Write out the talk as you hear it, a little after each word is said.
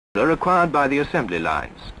are required by the assembly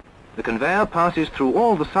lines. The conveyor passes through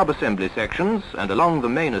all the sub-assembly sections and along the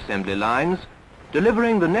main assembly lines,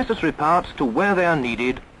 delivering the necessary parts to where they are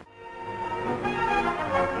needed.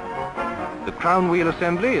 The crown wheel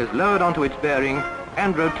assembly is lowered onto its bearing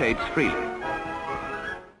and rotates freely.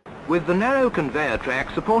 With the narrow conveyor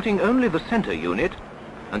track supporting only the center unit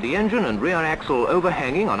and the engine and rear axle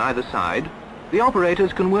overhanging on either side, the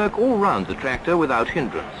operators can work all round the tractor without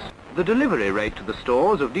hindrance. The delivery rate to the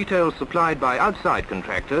stores of details supplied by outside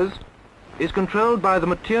contractors is controlled by the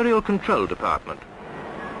Material Control Department.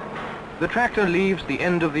 The tractor leaves the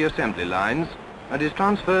end of the assembly lines and is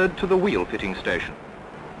transferred to the wheel fitting station.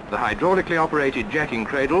 The hydraulically operated jacking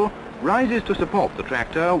cradle rises to support the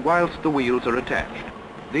tractor whilst the wheels are attached.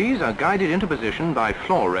 These are guided into position by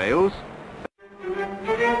floor rails